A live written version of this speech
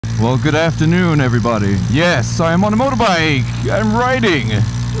Well, good afternoon, everybody. Yes, I am on a motorbike. I'm riding.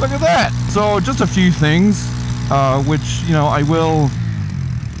 Look at that. So, just a few things, which, you know, I will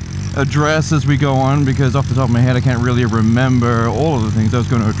address as we go on, because off the top of my head, I can't really remember all of the things I was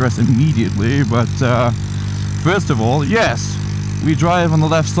going to address immediately. But, first of all, yes, we drive on the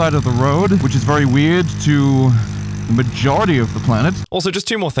left side of the road, which is very weird to the majority of the planet. Also, just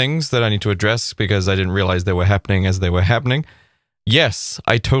two more things that I need to address, because I didn't realize they were happening as they were happening. Yes,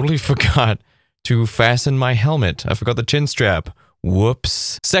 I totally forgot to fasten my helmet. I forgot the chin strap.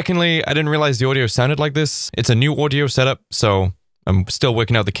 Whoops. Secondly, I didn't realize the audio sounded like this. It's a new audio setup, so I'm still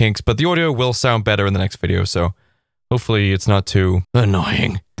working out the kinks, but the audio will sound better in the next video, so hopefully it's not too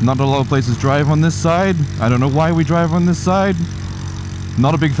annoying. Not a lot of places drive on this side. I don't know why we drive on this side.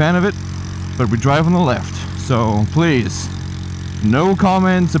 Not a big fan of it, but we drive on the left. So please, no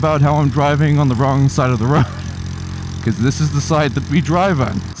comments about how I'm driving on the wrong side of the road, because this is the side that we drive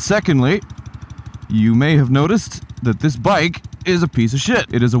on. Secondly, you may have noticed that this bike is a piece of shit.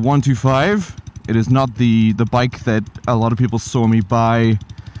 It is a 125. It is not the bike that a lot of people saw me buy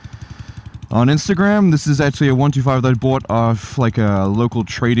on Instagram. This is actually a 125 that I bought off like a local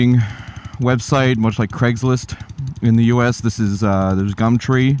trading website, much like Craigslist in the US. This is, there's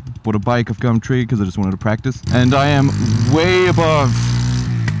Gumtree. Bought a bike of Gumtree because I just wanted to practice. And I am way above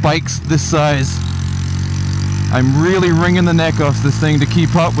bikes this size. I'm really wringing the neck off this thing to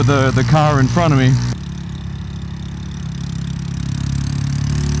keep up with the car in front of me.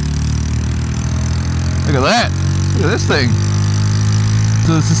 Look at that! Look at this thing!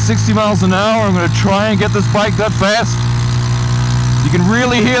 So this is 60 miles an hour. I'm going to try and get this bike that fast. You can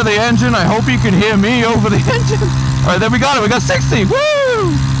really hear the engine. I hope you can hear me over the engine. Alright, there we got it. We got 60!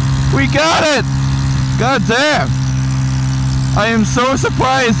 Woo! We got it! God damn! I am so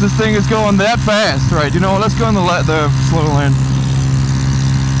surprised this thing is going that fast. Right, you know what, let's go on the slow lane.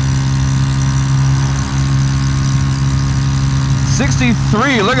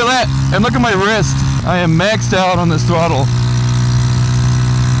 $63, look at that! And look at my wrist. I am maxed out on this throttle.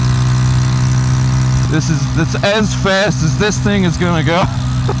 That's as fast as this thing is gonna go.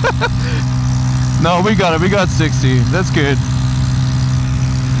 No, we got it, we got 60. That's good.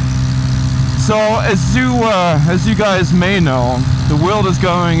 So, as you guys may know, the world is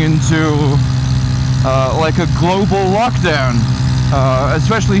going into like a global lockdown.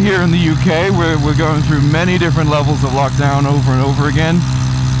 Especially here in the UK, we're going through many different levels of lockdown over and over again.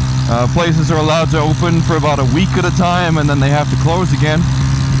 Places are allowed to open for about a week at a time, and then they have to close again.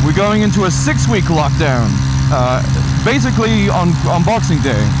 We're going into a 6-week lockdown, basically on Boxing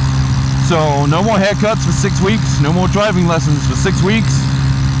Day. So, no more haircuts for 6 weeks, no more driving lessons for 6 weeks.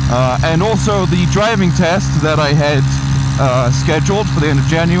 And also the driving test that I had scheduled for the end of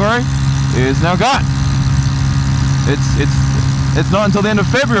January is now gone. It's not until the end of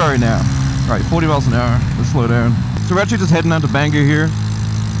February now. Alright, 40 miles an hour. Let's slow down. So we're actually just heading out to Bangor here.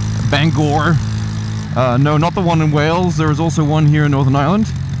 Bangor. No, not the one in Wales. There is also one here in Northern Ireland.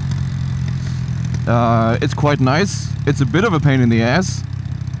 It's quite nice. It's a bit of a pain in the ass.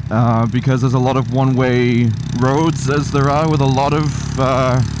 Because there's a lot of one-way roads, as there are with a lot of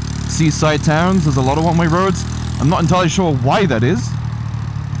seaside towns. There's a lot of one-way roads. I'm not entirely sure why that is.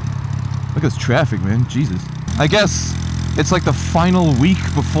 Look at this traffic, man. Jesus. I guess it's like the final week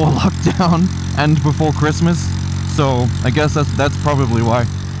before lockdown and before Christmas. So I guess that's probably why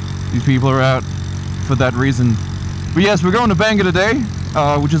these people are out for that reason. But yes, we're going to Bangor today,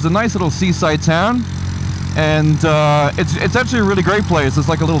 which is a nice little seaside town. And it's actually a really great place. There's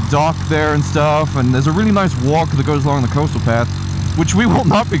like a little dock there and stuff, and there's a really nice walk that goes along the coastal path, which we will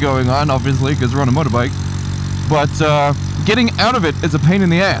not be going on, obviously, because we're on a motorbike. But getting out of it is a pain in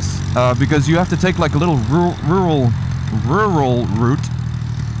the ass, because you have to take like a little rural route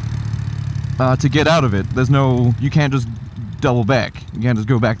to get out of it. There's no, you can't just double back. You can't just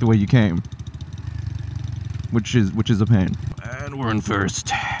go back the way you came, which is a pain. And we're in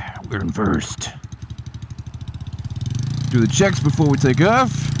first. We're in first. Do the checks before we take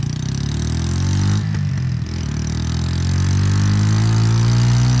off.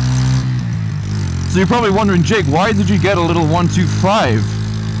 So you're probably wondering, Jake, why did you get a little 125?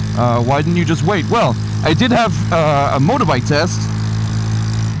 Why didn't you just wait? Well, I did have a motorbike test,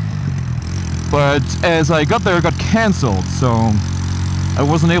 but as I got there, it got cancelled, so I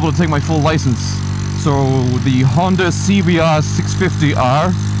wasn't able to take my full license. So the Honda CBR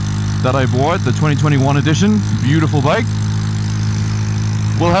 650R that I bought, the 2021 edition, beautiful bike,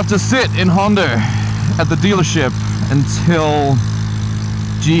 will have to sit in Honda at the dealership until,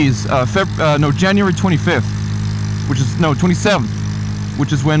 January 25th, which is, no, 27th,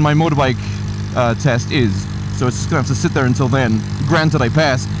 which is when my motorbike test is. so it's just gonna have to sit there until then. Granted, I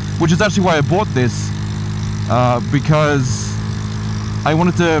pass, which is actually why I bought this, because I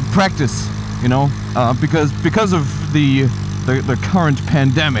wanted to practice, you know, because of the current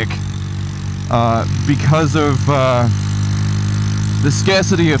pandemic, because of the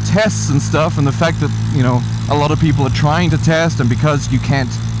scarcity of tests and stuff, and the fact that, you know, a lot of people are trying to test, and because you can't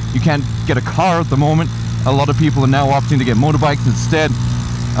get a car at the moment, a lot of people are now opting to get motorbikes instead.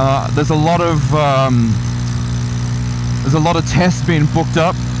 There's a lot of tests being booked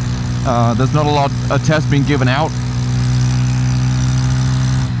up. There's not a lot of tests being given out.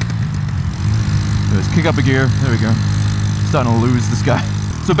 Let's kick up a gear. There we go. Starting to lose this guy.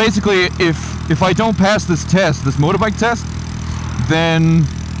 So basically, if I don't pass this test, this motorbike test, then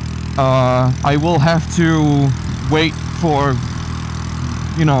I will have to wait for,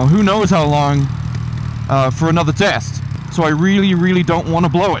 you know, who knows how long for another test. So I really, really don't want to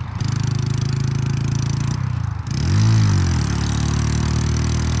blow it.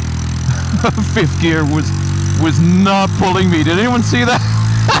 Fifth gear was not pulling me. Did anyone see that?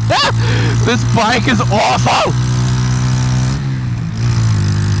 This bike is awful.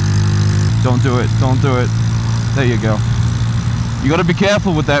 Don't do it. Don't do it. There you go. You got to be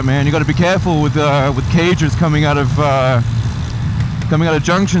careful with that, man. You got to be careful with cagers coming out of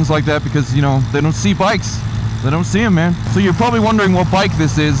junctions like that, because, you know, they don't see bikes. They don't see them, man. So you're probably wondering what bike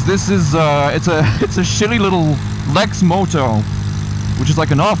this is. This is it's a shitty little Lex Moto, which is like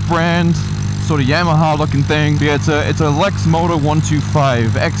an off-brand sort of Yamaha looking thing. Yeah, it's a Lex Moto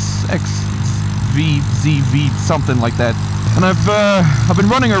 125 XVZV something like that. And I've been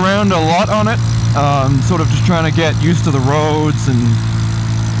running around a lot on it, sort of just trying to get used to the roads and,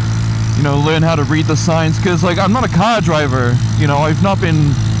 you know, learn how to read the signs, because, like, I'm not a car driver. You know, I've not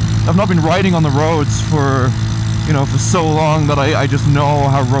been riding on the roads for, you know, for so long that I just know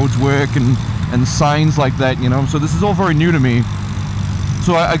how roads work and signs like that, you know. So this is all very new to me.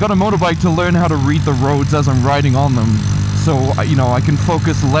 So I got a motorbike to learn how to read the roads as I'm riding on them, so, you know, I can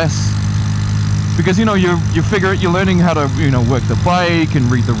focus less. Because, you know, you're learning how to, you know, work the bike and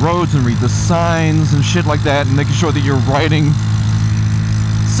read the roads and read the signs and shit like that, and making sure that you're riding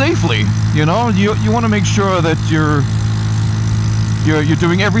safely. You know, you want to make sure that you're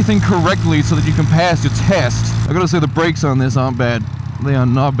doing everything correctly so that you can pass your test. I gotta say, the brakes on this aren't bad. They are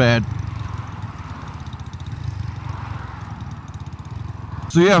not bad.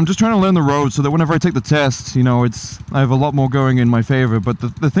 So yeah, I'm just trying to learn the road so that whenever I take the test, you know, I have a lot more going in my favor. But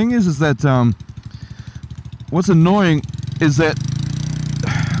the thing is that what's annoying is that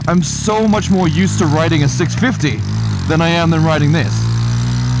I'm so much more used to riding a 650 than I am than riding this.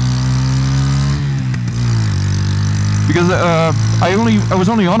 Because I was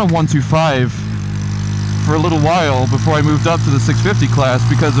only on a 125 for a little while before I moved up to the 650 class,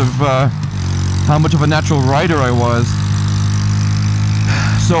 because of how much of a natural rider I was.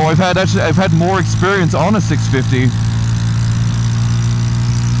 So I've had more experience on a 650,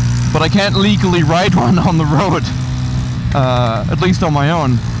 but I can't legally ride one on the road, at least on my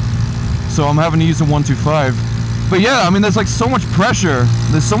own. So I'm having to use a 125. But yeah, I mean, there's like so much pressure.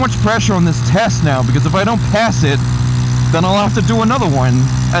 There's so much pressure on this test now, because if I don't pass it, then I'll have to do another one.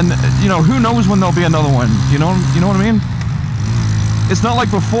 And, you know, who knows when there'll be another one? You know what I mean? It's not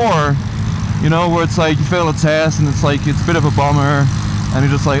like before, you know, where it's like you fail a test and it's like, it's a bit of a bummer. And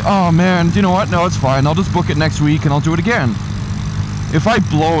you're just like, oh man, you know what? No, it's fine. I'll just book it next week and I'll do it again. If I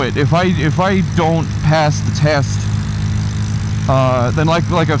blow it, if I don't pass the test, then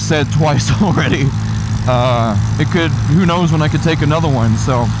like I've said twice already, who knows when I could take another one.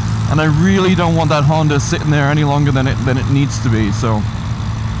 So, and I really don't want that Honda sitting there any longer than it needs to be. So,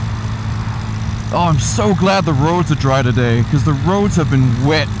 oh, I'm so glad the roads are dry today, because the roads have been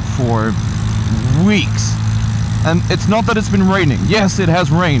wet for weeks. And it's not that it's been raining. Yes, it has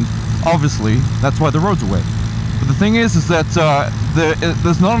rained, obviously. That's why the roads are wet. But the thing is that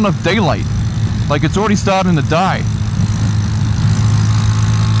there's not enough daylight. Like, it's already starting to die.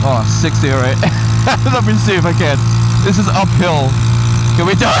 Oh, 60, alright. Let me see if I can. This is uphill. Can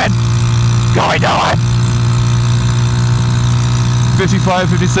we do it? Can we do it? 55,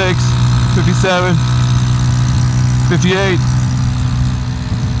 56, 57, 58.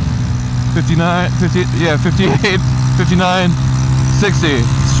 59, 50, yeah, 58, 59, 60.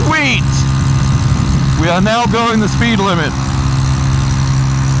 Sweet! We are now going the speed limit.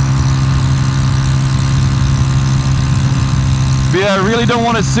 But yeah, I really don't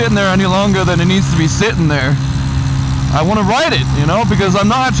want it sitting there any longer than it needs to be sitting there. I want to ride it, you know, because I'm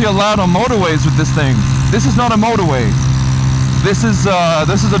not actually allowed on motorways with this thing. This is not a motorway. This is a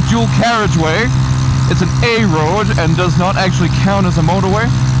dual carriageway. It's an A road and does not actually count as a motorway.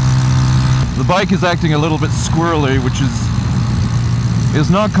 The bike is acting a little bit squirrely, which is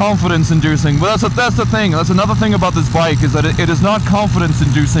not confidence-inducing. But that's the thing. That's another thing about this bike, is that it is not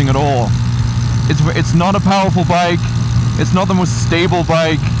confidence-inducing at all. It's not a powerful bike. It's not the most stable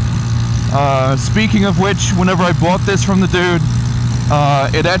bike. Speaking of which, whenever I bought this from the dude,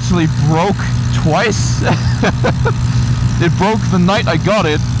 it actually broke twice. It broke the night I got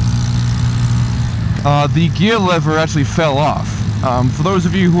it. The gear lever actually fell off. For those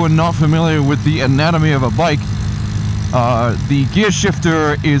of you who are not familiar with the anatomy of a bike, the gear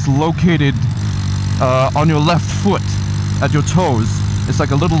shifter is located on your left foot, at your toes. It's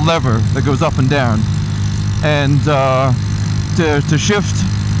like a little lever that goes up and down. And to shift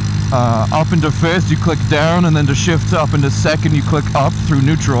up into first, you click down, and then to shift up into second, you click up through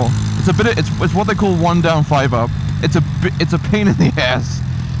neutral. It's what they call 1 down 5 up. It's a pain in the ass,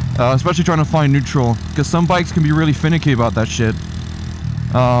 especially trying to find neutral, because some bikes can be really finicky about that shit.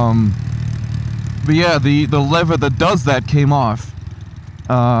 But yeah, the lever that does that came off,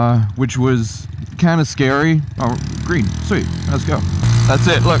 which was kind of scary. Oh, green, sweet, let's go. That's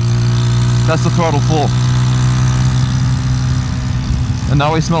it, look, that's the throttle full. And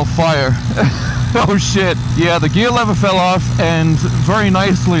now we smell fire. Oh shit. Yeah, the gear lever fell off, and very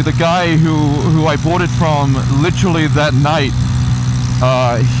nicely, the guy who I bought it from literally that night,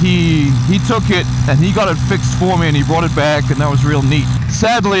 he took it and he got it fixed for me, and he brought it back, and that was real neat.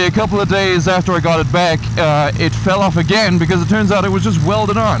 Sadly, a couple of days after I got it back, it fell off again, because it turns out it was just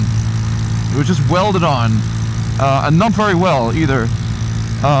welded on. It was just welded on, and not very well either,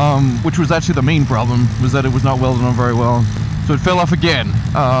 which was actually the main problem, was that it was not welded on very well. So it fell off again,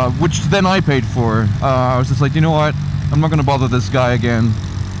 which then I paid for. I was just like, you know what, I'm not going to bother this guy again.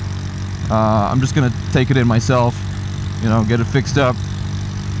 I'm just going to take it in myself, you know, get it fixed up.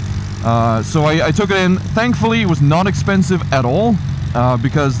 So I took it in. Thankfully, it was not expensive at all,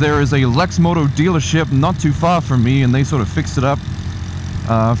 because there is a Lexmoto dealership not too far from me, and they sort of fixed it up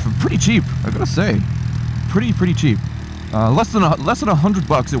for pretty cheap, I gotta say. Pretty cheap. Less than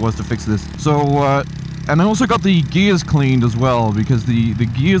 $100 it was to fix this. So, and I also got the gears cleaned as well, because the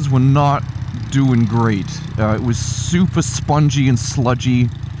gears were not doing great. It was super spongy and sludgy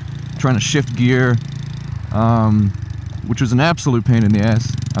trying to shift gear, which was an absolute pain in the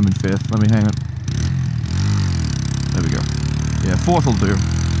ass. I'm in 5th, let me hang it. There we go. Yeah, 4th will do.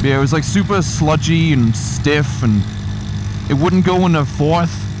 But yeah, it was like super sludgy and stiff, and it wouldn't go into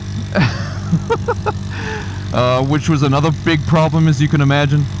 4th. Which was another big problem, as you can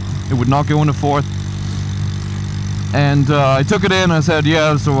imagine. It would not go into 4th. And I took it in, I said,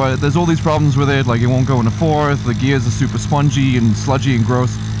 yeah, so there's all these problems with it, like it won't go into 4th, the gears are super spongy and sludgy and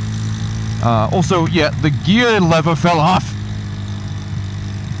gross. Also, yeah, the gear lever fell off.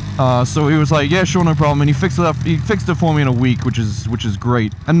 So he was like, yeah, sure, no problem, and he fixed it up. He fixed it for me in a week, which is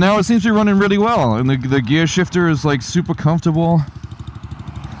great. And now it seems to be running really well, and the gear shifter is like super comfortable.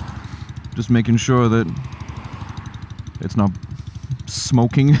 Just making sure that it's not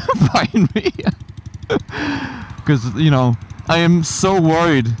smoking behind me. Because, you know, I am so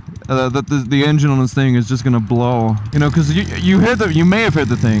worried that the engine on this thing is just gonna blow. You know, because you may have heard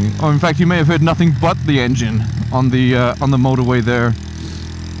the thing, or in fact, you may have heard nothing but the engine on the motorway there.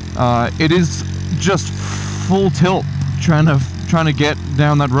 It is just full tilt trying to get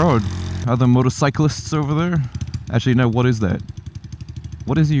down that road. Are there motorcyclists over there? Actually, no. What is that?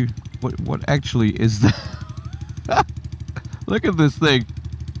 What is you? What actually is that? Look at this thing.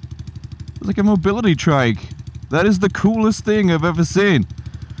 It's like a mobility trike. That is the coolest thing I've ever seen.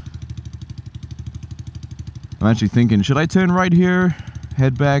 I'm actually thinking, should I turn right here?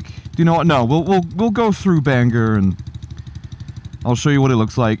 Head back? Do you know what? No, we'll go through Bangor, and I'll show you what it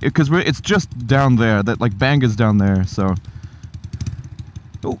looks like. Because it's just down there. That, like, Bangor's down there, so.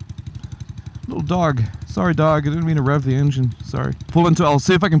 Oh, little dog. Sorry, dog. I didn't mean to rev the engine. Sorry. I'll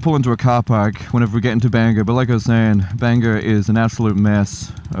see if I can pull into a car park whenever we get into Bangor. But like I was saying, Bangor is an absolute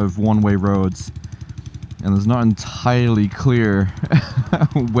mess of one-way roads. And it's not entirely clear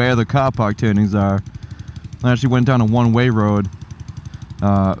where the car park turnings are. I actually went down a one-way road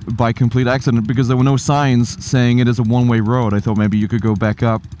by complete accident, because there were no signs saying it is a one-way road. I thought maybe you could go back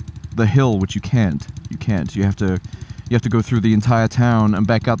up the hill, which you can't. You can't. You have to go through the entire town and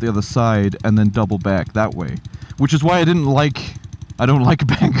back out the other side, and then double back that way. Which is why I don't like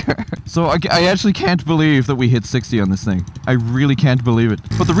Bangor. So I actually can't believe that we hit 60 on this thing. I really can't believe it.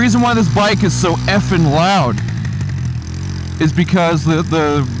 But the reason why this bike is so effing loud is because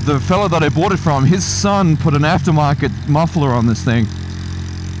the fella that I bought it from, his son put an aftermarket muffler on this thing,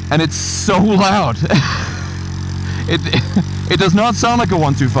 and it's so loud. It does not sound like a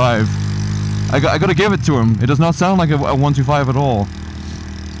 125. I gotta give it to him. It does not sound like a 125 at all.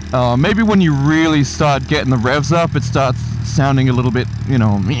 Maybe when you really start getting the revs up, it starts sounding a little bit, you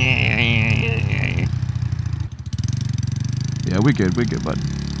know. Yeah, we're good, bud.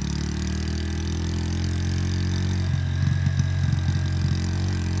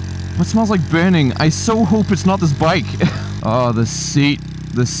 What smells like burning? I so hope it's not this bike. Oh, the seat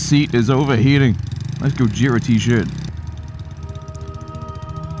is overheating. Let's go Jira t-shirt.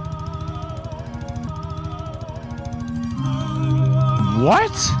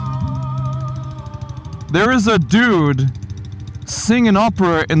 What? There is a dude singing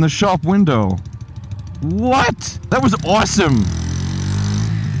opera in the shop window. What? That was awesome.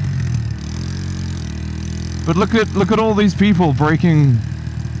 But look at all these people breaking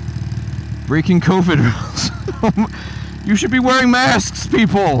COVID rules. You should be wearing masks,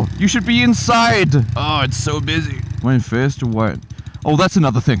 people. You should be inside. Oh, it's so busy. Went first or what? Oh, that's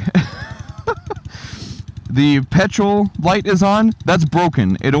another thing. The petrol light is on. That's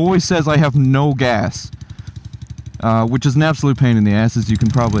broken. It always says I have no gas. Which is an absolute pain in the ass, as you can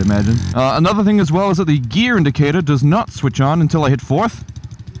probably imagine. Another thing as well is that the gear indicator does not switch on until I hit 4th.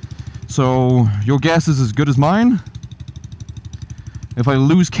 So, your guess is as good as mine. If I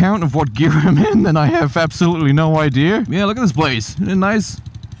lose count of what gear I'm in, then I have absolutely no idea. Yeah, look at this place. Isn't it nice?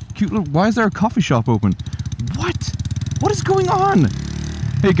 Cute little... Why is there a coffee shop open? What? What is going on?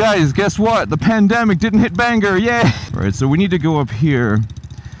 Hey guys, guess what? The pandemic didn't hit Bangor, yeah! Right, so we need to go up here.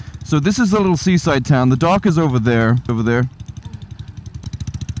 So this is the little seaside town. The dock is over there. Over there.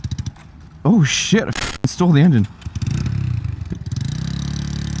 Oh shit, I stole the engine.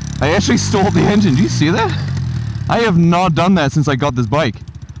 I actually stole the engine, do you see that? I have not done that since I got this bike.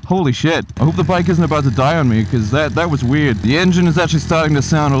 Holy shit. I hope the bike isn't about to die on me, because that was weird. The engine is actually starting to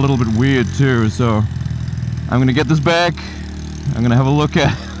sound a little bit weird too, so... I'm gonna get this back. I'm gonna have a look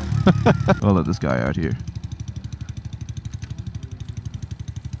at... I'll let this guy out here.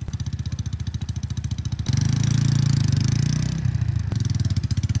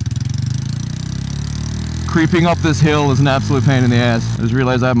 Creeping up this hill is an absolute pain in the ass. I just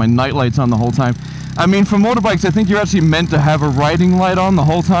realized I have my night lights on the whole time. I mean, for motorbikes, I think you're actually meant to have a riding light on the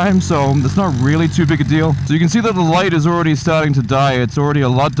whole time, so that's not really too big a deal. So you can see that the light is already starting to die. It's already a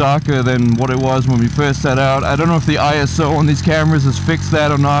lot darker than what it was when we first set out. I don't know if the ISO on these cameras has fixed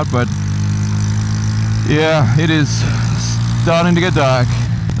that or not, but yeah, it is starting to get dark.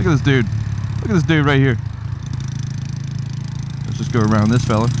 Look at this dude. Look at this dude right here. Let's just go around this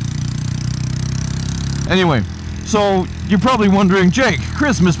fella. Anyway, so you're probably wondering, Jake,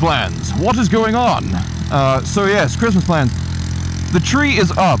 Christmas plans, what is going on? So yes, Christmas plans. The tree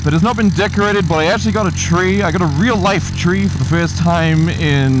is up. It has not been decorated, but I actually got a tree. I got a real life tree for the first time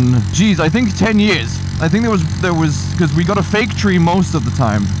in, geez, I think 10 years. I think there was, because we got a fake tree most of the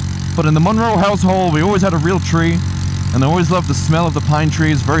time. But in the Munro household, we always had a real tree, and I always loved the smell of the pine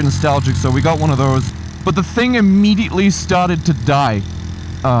trees, very nostalgic, so we got one of those. But the thing immediately started to die.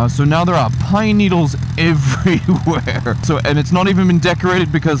 So now there are pine needles everywhere. So, and it's not even been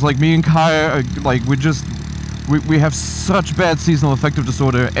decorated because, like, me and Kaya, like, we have such bad seasonal affective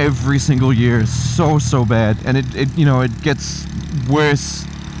disorder every single year. So bad. And it you know, it gets worse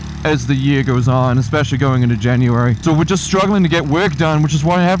as the year goes on, especially going into January. So we're just struggling to get work done, which is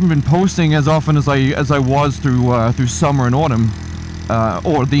why I haven't been posting as often as I was through summer and autumn.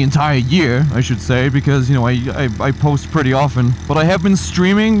 Or the entire year, I should say, because, you know, I post pretty often. But I have been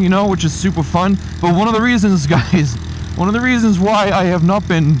streaming, you know, which is super fun. But one of the reasons, guys, one of the reasons why I have not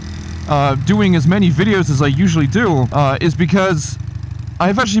been doing as many videos as I usually do is because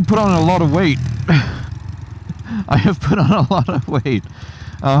I've actually put on a lot of weight. I have put on a lot of weight,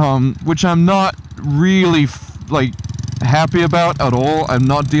 which I'm not really, like, happy about at all. I'm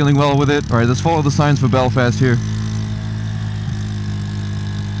not dealing well with it. Alright, let's follow the signs for Belfast here.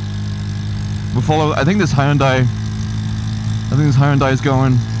 We'll follow, I think this Hyundai is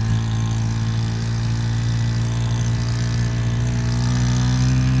going.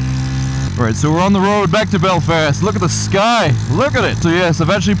 Alright, so we're on the road back to Belfast. Look at the sky. Look at it. So yes, I've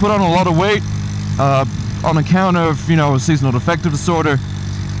actually put on a lot of weight on account of, you know, seasonal affective disorder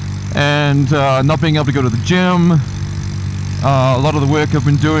and not being able to go to the gym. A lot of the work I've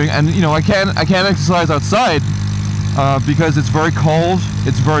been doing, and, you know, I can't exercise outside because it's very cold,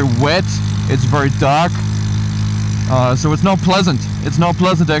 it's very wet, it's very dark, so it's not pleasant. It's not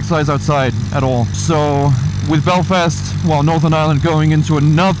pleasant to exercise outside at all. So with Belfast, well, Northern Ireland going into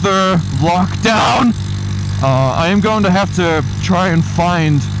another lockdown, I am going to have to try and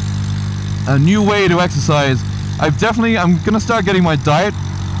find a new way to exercise. I'm gonna start getting my diet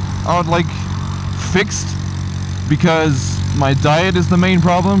like fixed, because my diet is the main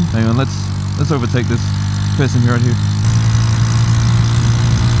problem. Hang on, let's overtake this person here right here.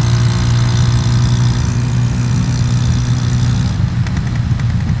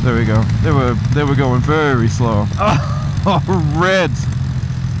 There we go. They were going very slow. Oh, reds.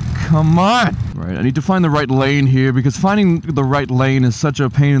 Come on. Right, I need to find the right lane here because finding the right lane is such a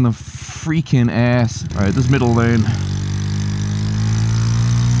pain in the freaking ass. All right, this middle lane.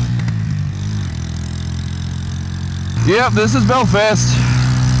 Yep, this is Belfast.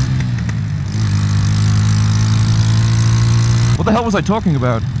 What the hell was I talking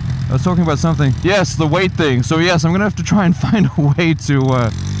about? I was talking about something. Yes, the weight thing. So yes, I'm gonna have to try and find a way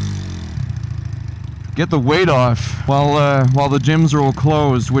to get the weight off while the gyms are all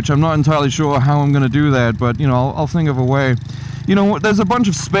closed, which I'm not entirely sure how I'm gonna do that, but you know, I'll think of a way. You know, there's a bunch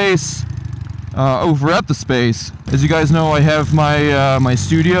of space over at the space. As you guys know, I have my my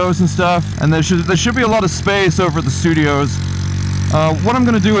studios and stuff, and there should be a lot of space over at the studios. What I'm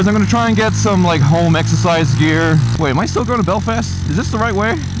gonna do is I'm gonna try and get some like home exercise gear. Wait, am I still going to Belfast? Is this the right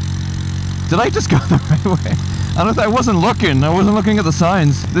way? Did I just go the right way? I wasn't looking. I wasn't looking at the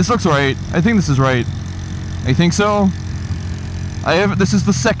signs. This looks right. I think this is right. I think so. This is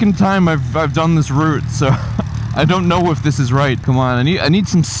the second time I've done this route, so I don't know if this is right. Come on, I need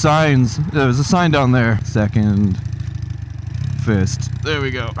some signs. There's a sign down there. Second, first. There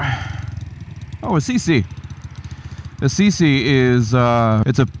we go. Oh, a CC. A CC is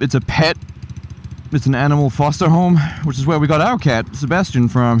it's a pet. It's an animal foster home, which is where we got our cat, Sebastian,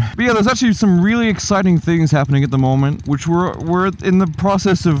 from. But yeah, there's actually some really exciting things happening at the moment, which we're in the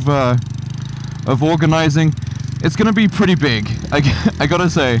process of organizing. It's gonna be pretty big, I gotta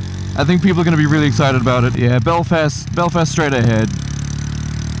say. I think people are gonna be really excited about it. Yeah, Belfast straight ahead.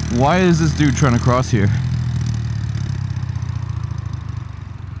 Why is this dude trying to cross here?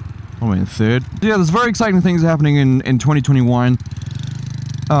 Oh, wait, third. Yeah, there's very exciting things happening in 2021,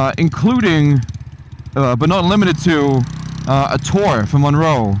 including, but not limited to, a tour for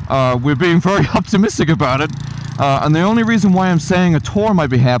Munro. We're being very optimistic about it, and the only reason why I'm saying a tour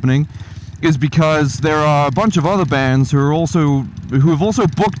might be happening is because there are a bunch of other bands who have also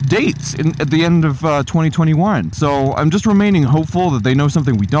booked dates at the end of 2021. So I'm just remaining hopeful that they know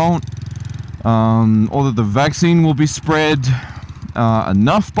something we don't, or that the vaccine will be spread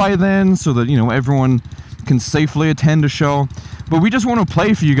enough by then so that, you know, everyone can safely attend a show. But we just want to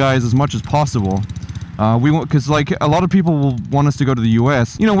play for you guys as much as possible. We want, because like a lot of people will want us to go to the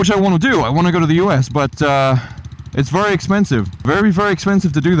US, you know, which I want to do. I want to go to the US, but it's very expensive, very, very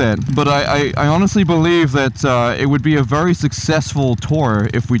expensive to do that. But I honestly believe that it would be a very successful tour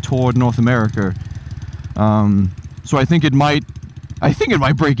if we toured North America. So I think it might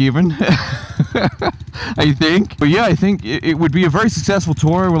break even. I think. But yeah, I think it would be a very successful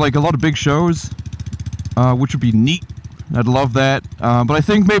tour with like a lot of big shows, which would be neat. I'd love that. But I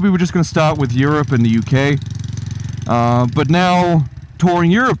think maybe we're just going to start with Europe and the UK. But now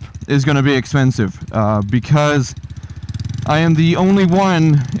touring Europe is going to be expensive because I am the only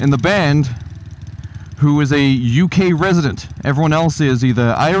one in the band who is a UK resident. Everyone else is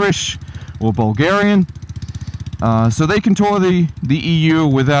either Irish or Bulgarian. So they can tour the EU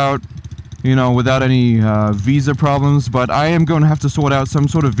without, you know, without any visa problems, but I am going to have to sort out some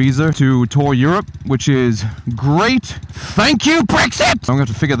sort of visa to tour Europe, which is great. Thank you, Brexit! I'm going to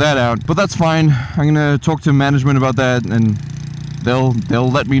have to figure that out, but that's fine. I'm going to talk to management about that, and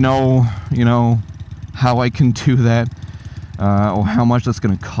they'll let me know, you know, how I can do that, or how much that's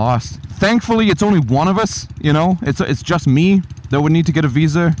going to cost. Thankfully, it's only one of us, you know, it's just me that would need to get a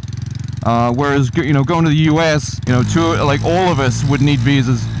visa. Whereas, you know, going to the US, you know, like all of us would need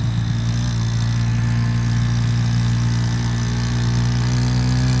visas.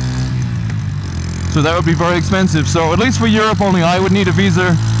 So that would be very expensive. So at least for Europe, only I would need a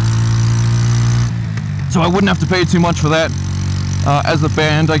visa. So I wouldn't have to pay too much for that as a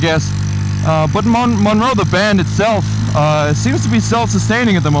band, I guess. But Munro, the band itself, seems to be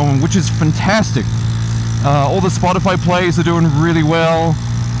self-sustaining at the moment, which is fantastic. All the Spotify plays are doing really well.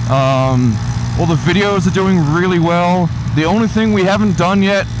 All the videos are doing really well. The only thing we haven't done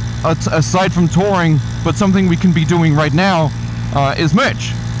yet, aside from touring, but something we can be doing right now, is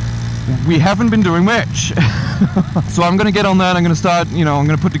merch. We haven't been doing merch. So I'm gonna get on that. I'm gonna start, you know, I'm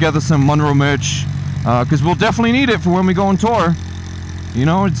gonna put together some Munro merch, because we'll definitely need it for when we go on tour. You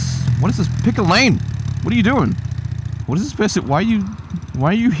know, what is this? Pick a lane. What are you doing? What is this person? Why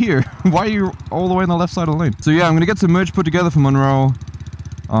are you here? Why are you all the way on the left side of the lane? So yeah, I'm gonna get some merch put together for Munro,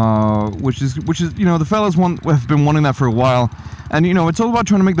 which is, you know, the fellas have been wanting that for a while. And, you know, it's all about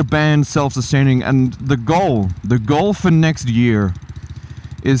trying to make the band self-sustaining, and the goal for next year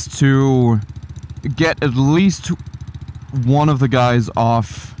is to get at least one of the guys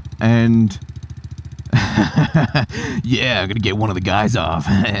off and yeah, I'm gonna get one of the guys off.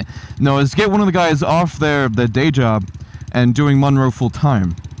 No, it's get one of the guys off their day job and doing Munro full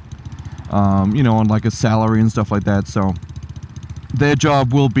time. you know, on like a salary and stuff like that. So their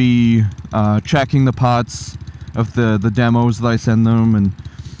job will be checking the parts of the demos that I send them, and,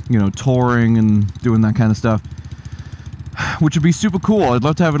 you know, touring and doing that kind of stuff, which would be super cool. I'd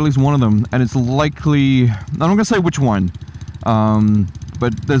love to have at least one of them, and it's likely, I'm not gonna say which one,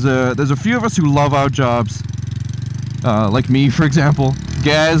 but there's a few of us who love our jobs, like me, for example.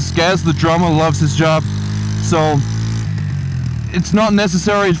 Gaz the drummer loves his job, so it's not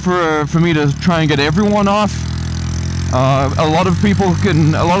necessary for me to try and get everyone off. A lot of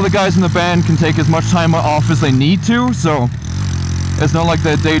the guys in the band can take as much time off as they need to, so it's not like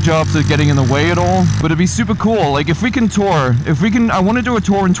their day jobs are getting in the way at all. But it'd be super cool, like if we can tour, I want to do a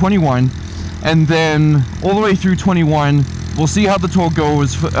tour in 21, and then all the way through 21, we'll see how the tour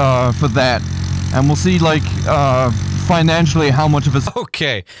goes for that, and we'll see, like, financially how much of a...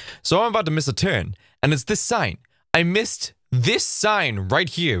 Okay, so I'm about to miss a turn, and it's this sign. I missed this sign right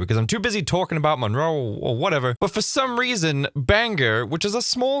here because I'm too busy talking about Munro or whatever, but for some reason, Bangor, which is a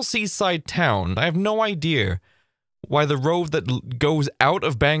small seaside town, I have no idea why the road that goes out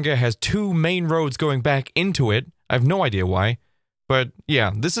of Bangor has two main roads going back into it. I have no idea why, but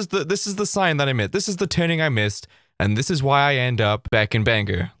yeah, this is the sign that I missed. This is the turning I missed, and this is why I end up back in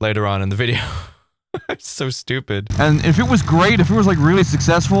Bangor later on in the video. It's so stupid. And if it was great, if it was like really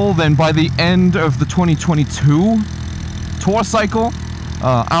successful, then by the end of the 2022 tour cycle,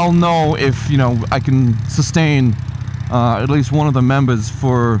 I'll know if, you know, I can sustain at least one of the members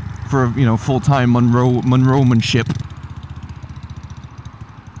for you know, full-time Munromanship.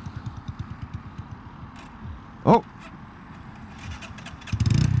 Oh.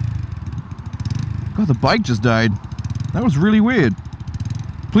 God, the bike just died. That was really weird.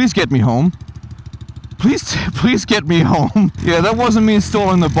 Please get me home. Please get me home. Yeah, that wasn't me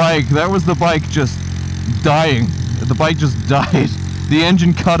installing the bike. That was the bike just dying. The bike just died. The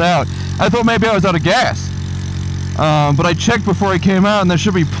engine cut out. I thought maybe I was out of gas. But I checked before I came out, and there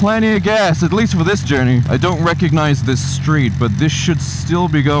should be plenty of gas, at least for this journey. I don't recognize this street, but this should still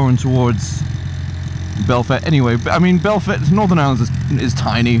be going towards Belfast. Anyway, I mean, Belfast, Northern Ireland is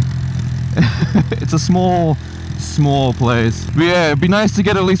tiny. It's a small place. But yeah, it'd be nice to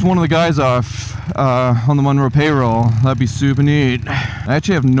get at least one of the guys off on the Munro payroll. That'd be super neat. I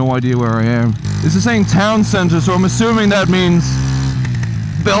actually have no idea where I am. This is saying town centre, so I'm assuming that means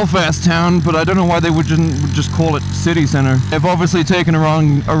Belfast town, but I don't know why they would just call it city centre. I've obviously taken a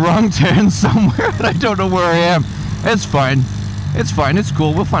wrong turn somewhere, and I don't know where I am. It's fine. It's fine. It's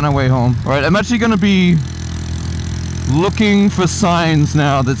cool. We'll find our way home. Alright, I'm actually going to be looking for signs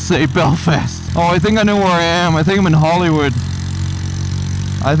now that say Belfast. Oh, I think I know where I am. I think I'm in Hollywood.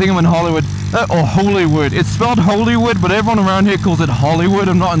 Oh, Holywood. It's spelled Holywood, but everyone around here calls it Hollywood.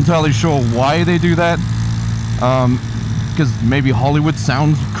 I'm not entirely sure why they do that. Because maybe Hollywood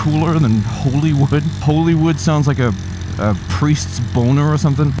sounds cooler than Holywood. Holywood sounds like a priest's boner or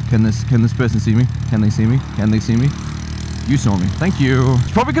something. Can this person see me? Can they see me? Can they see me? You saw me. Thank you.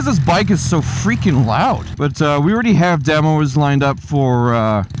 It's probably because this bike is so freaking loud. But we already have demos lined up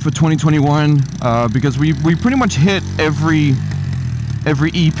for 2021 because we pretty much hit every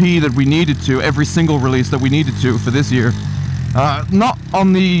EP that we needed to, every single release that we needed to for this year. Not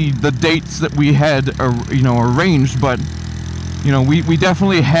on the dates that we had you know, arranged, but you know, we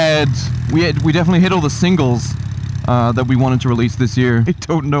definitely definitely hit all the singles that we wanted to release this year. I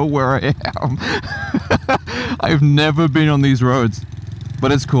don't know where I am. I've never been on these roads,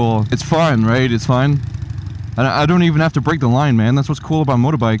 but it's cool. It's fun, right? It's fun. And I don't even have to break the line, man. That's what's cool about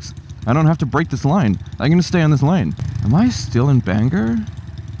motorbikes. I don't have to break this line. I'm gonna stay on this lane. Am I still in Bangor?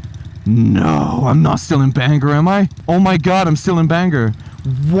 No, I'm not still in Bangor, am I? Oh my god, I'm still in Bangor.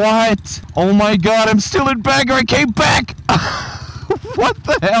 What? Oh my god, I'm still in Bangor. I came back. What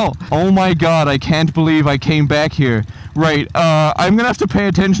the hell? Oh my god, I can't believe I came back here. Right, I'm gonna have to pay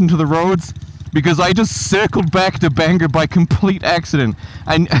attention to the roads because I just circled back to Bangor by complete accident.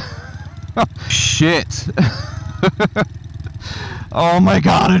 Shit. Oh my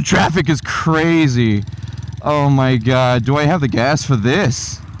god, the traffic is crazy. Oh my god, do I have the gas for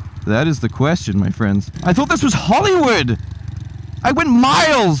this? That is the question, my friends. I thought this was Hollywood! I went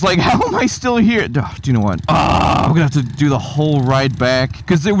miles! Like, how am I still here? Oh, do you know what? I'm gonna have to do the whole ride back.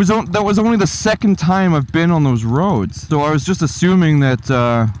 Because that was only the second time I've been on those roads. So I was just assuming that,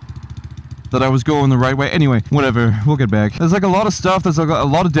 that I was going the right way. Anyway, whatever. We'll get back. There's like a lot of stuff. There's like a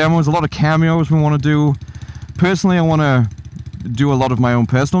lot of demos, a lot of cameos we want to do. Personally, I want to do a lot of my own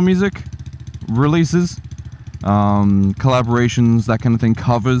personal music. Releases. Collaborations, that kind of thing.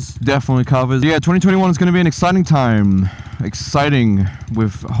 Covers. Definitely covers. Yeah, 2021 is going to be an exciting time. Exciting.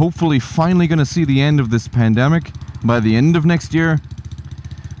 With hopefully finally going to see the end of this pandemic by the end of next year.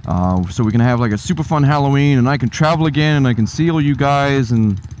 so we can have like a super fun Halloween, and I can travel again, and I can see all you guys,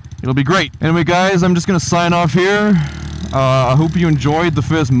 and it'll be great. Anyway, guys, I'm just gonna sign off here. I hope you enjoyed the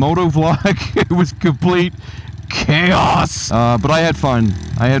first Motovlog. It was complete chaos, but I had fun.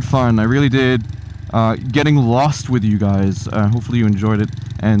 I really did. Getting lost with you guys. Hopefully you enjoyed it.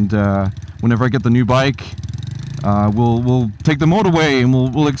 And whenever I get the new bike, we'll take the motorway and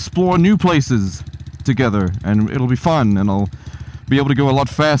we'll explore new places together, and it'll be fun, and I'll be able to go a lot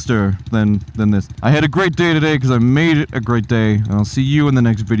faster than this. I had a great day today because I made it a great day, and I'll see you in the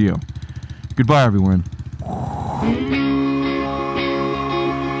next video. Goodbye, everyone.